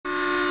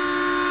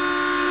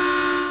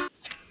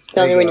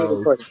Tell Hey me when you're guys,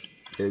 recording.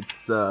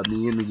 it's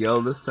me and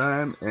Miguel this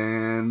time,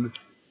 and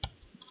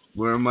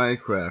we're in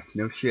Minecraft.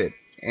 No shit.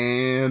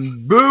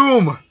 And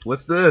boom!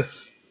 What's this?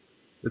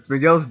 It's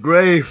Miguel's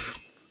grave.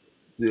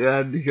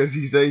 Yeah, because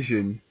he's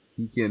Asian,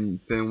 he can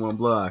fit in one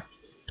block.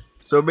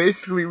 So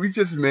basically, we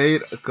just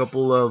made a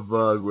couple of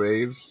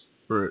graves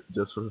for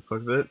just for the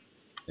fuck of it,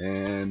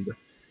 and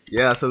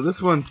yeah. So this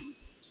one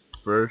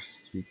first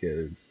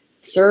because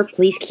Sir,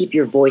 please keep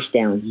your voice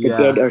down. The yeah,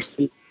 dead are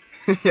sleeping.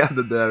 yeah,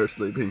 the dead are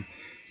sleeping.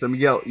 So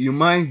Miguel, you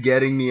mind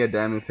getting me a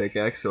diamond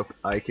pickaxe so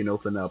I can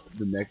open up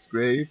the next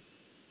grave?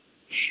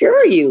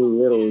 Sure, you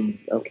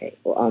little... Okay,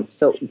 well,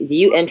 so do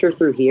you enter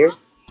through here?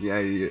 Yeah,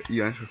 you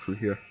answer through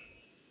here.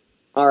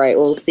 Alright,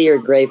 we'll see your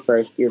grave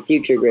first, your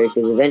future grave,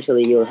 because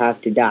eventually you'll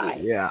have to die.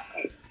 Yeah.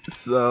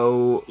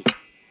 So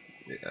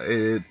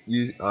it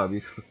you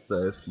obviously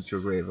says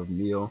future grave of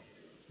Neil,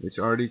 which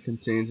already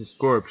contains his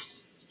corpse.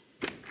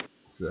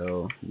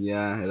 So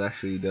yeah, it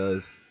actually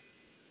does.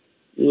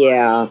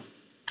 Yeah,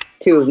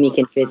 two of me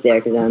can fit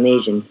there because I'm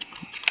Asian.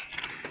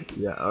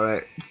 Yeah. All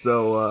right.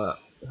 So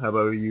how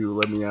about you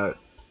let me out?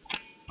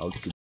 I'll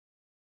just.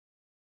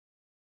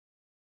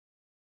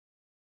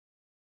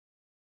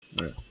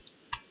 All right.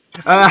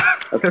 Ah,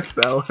 Okay. I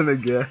fell in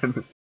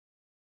again.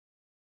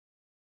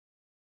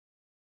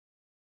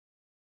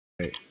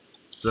 Right.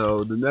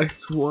 So the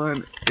next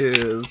one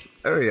is This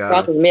area.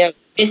 cross is made of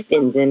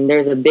pistons, and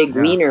there's a big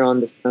Yeah. wiener on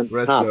the top.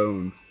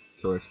 Redstone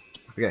torch.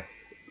 Okay.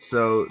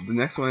 So the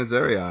next one is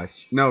Ariash.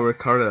 No,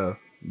 Ricardo.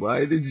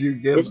 Why did you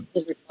give? This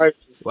is Ricardo.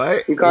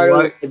 Why? Ricardo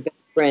is Why? my best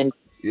friend.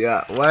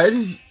 Yeah. Why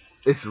did?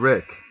 It's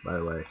Rick, by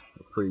the way,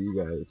 for you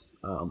guys.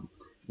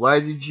 Why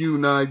did you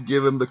not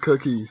give him the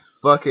cookies?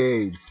 Fuck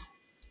AIDS.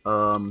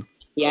 Um.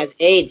 He has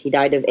AIDS. He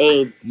died of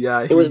AIDS.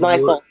 Yeah. It was my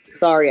fault.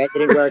 Sorry, I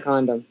didn't wear a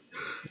condom.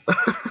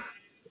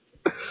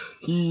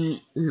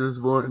 He was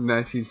born in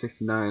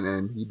 1969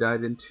 and he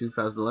died in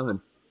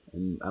 2011.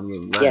 And I'm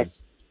getting glad.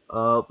 Yes.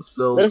 So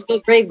Let us go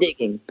grave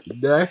digging.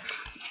 next,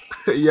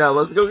 yeah,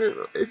 let's go get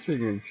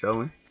itching, shall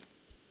we?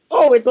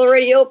 Oh, it's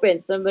already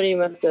open. Somebody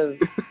must have...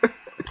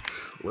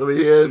 Let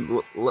me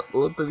in.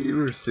 Let the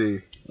viewers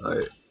see.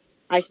 Alright.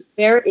 I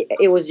swear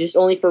it was just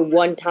only for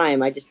one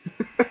time. I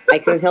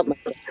couldn't help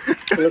myself.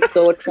 It looks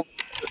so attractive.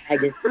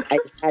 I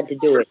just had to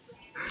do it.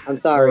 I'm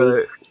sorry.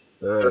 Alright.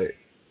 Alright.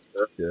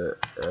 Yeah.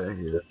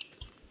 Here.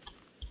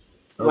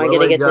 Am I gonna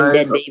Wait, get some guys.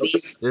 dead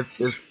babies?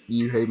 If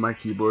you hate my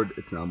keyboard,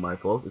 it's not my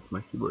fault. It's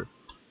my keyboard.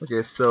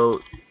 Okay, so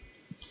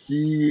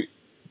see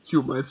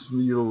too much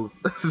needles.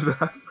 That's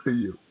bad for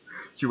you.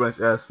 Too much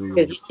ass Because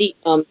needles. you see,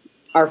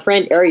 our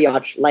friend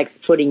Ariach likes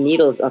putting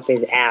needles up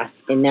his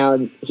ass, and now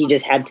he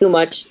just had too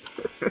much.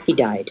 He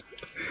died.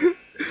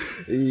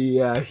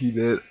 Yeah, he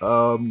did.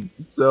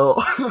 So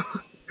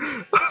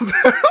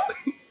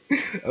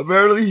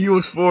apparently he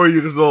was 4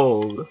 years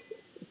old.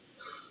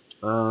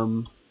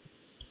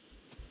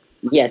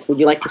 Yes. Would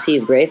you like to see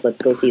his grave?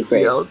 Let's go see his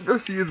grave. Yeah, let's go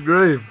see his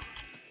grave.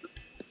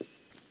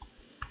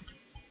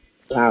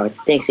 Wow, it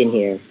stinks in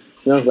here. It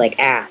smells like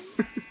ass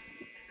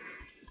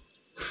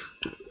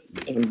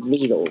and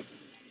needles.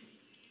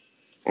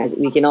 As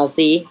we can all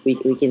see, we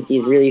can see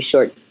he's really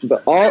short.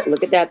 But oh,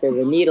 look at that! There's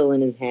a needle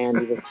in his hand.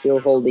 He's still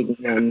holding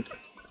one.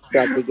 He's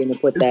probably gonna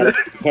put that in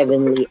his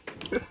heavenly.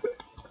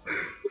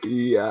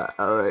 Yeah,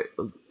 alright.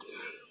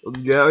 Let's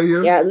get out of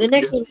here. Yeah, the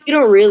next one, you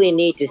don't really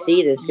need to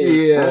see this. I don't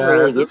Yeah,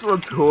 really this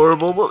one's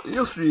horrible, but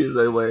you'll see it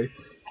anyway.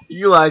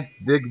 You like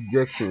big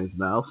dicks in his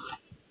mouth.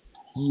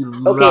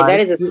 Okay, that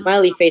is a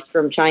smiley face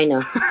from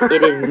China.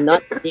 It is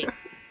not dick.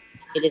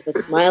 It is a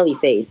smiley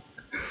face.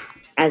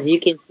 As you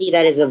can see,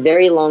 that is a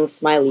very long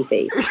smiley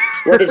face.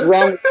 What is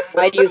wrong?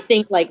 Why do you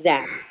think like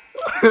that?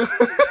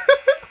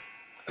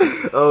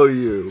 Oh,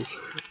 you.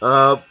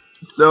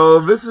 So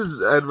this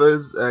is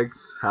Edward's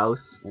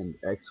ex-house and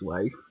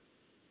ex-wife.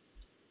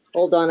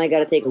 Hold on, I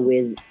gotta take a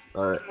whiz.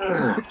 Alright.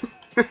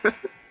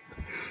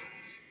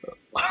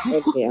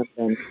 Okay, I'm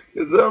done.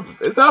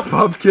 Is that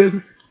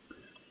pumpkin?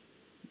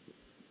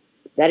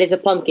 That is a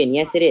pumpkin.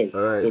 Yes, it is.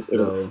 Alright,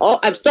 so... Oh,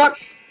 I'm stuck!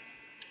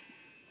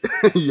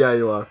 Yeah,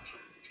 you are.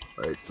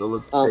 Alright, so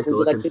let's take a Would you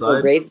look like to go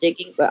inside. grave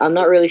digging? But I'm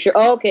not really sure.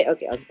 Oh, okay.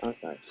 I'm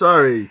sorry.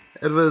 Sorry,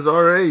 Edva is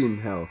already in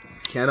hell.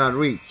 Cannot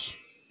reach.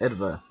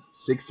 Edva,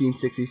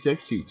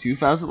 1666 to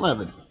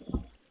 2011.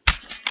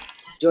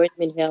 Join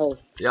him in hell.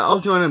 Yeah, I'll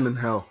join him in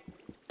hell.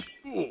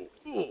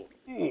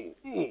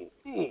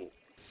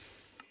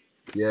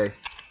 Yay.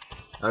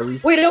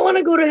 Wait, I want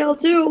to go to hell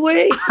too.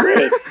 Wait.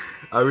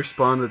 I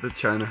responded to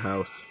China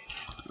House.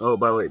 Oh,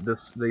 by the way,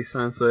 they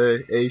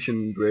say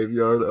Asian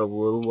graveyard of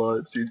little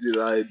ones who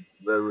denied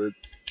beverage.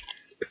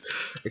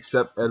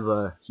 Except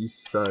Edva, he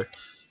sucks.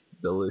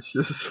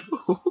 Delicious.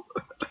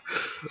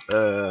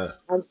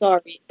 I'm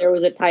sorry. There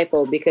was a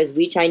typo because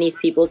we Chinese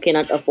people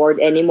cannot afford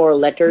any more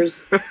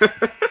letters.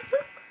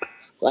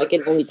 So I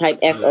can only type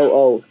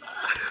FOO.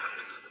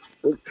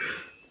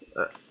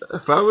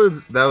 If that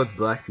was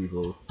black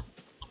people,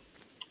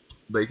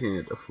 they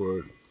can't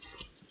afford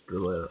the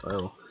letter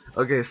L.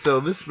 Okay, so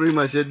this is pretty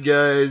much it,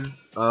 guys.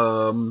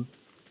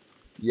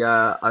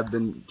 Yeah, I've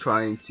been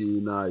trying to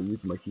not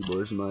use my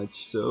keyboard as much,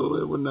 so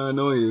it would not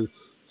annoy you.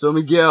 So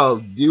Miguel,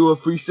 do a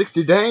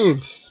 360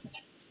 dance!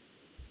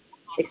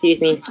 Excuse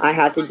me, I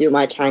have to do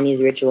my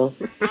Chinese ritual.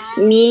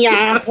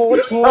 Mia ho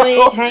toy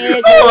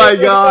Oh my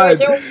god!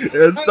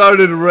 It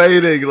started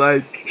raining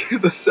like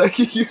the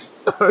second you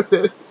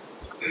started.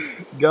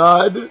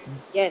 God,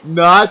 Yes,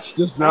 that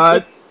is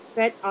the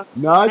set of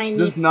Notch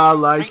does not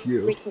like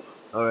Chinese you. ritual.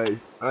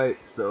 Alright,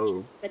 so,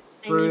 It's the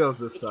for Chinese real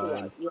this ritual.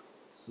 time.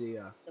 See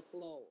ya.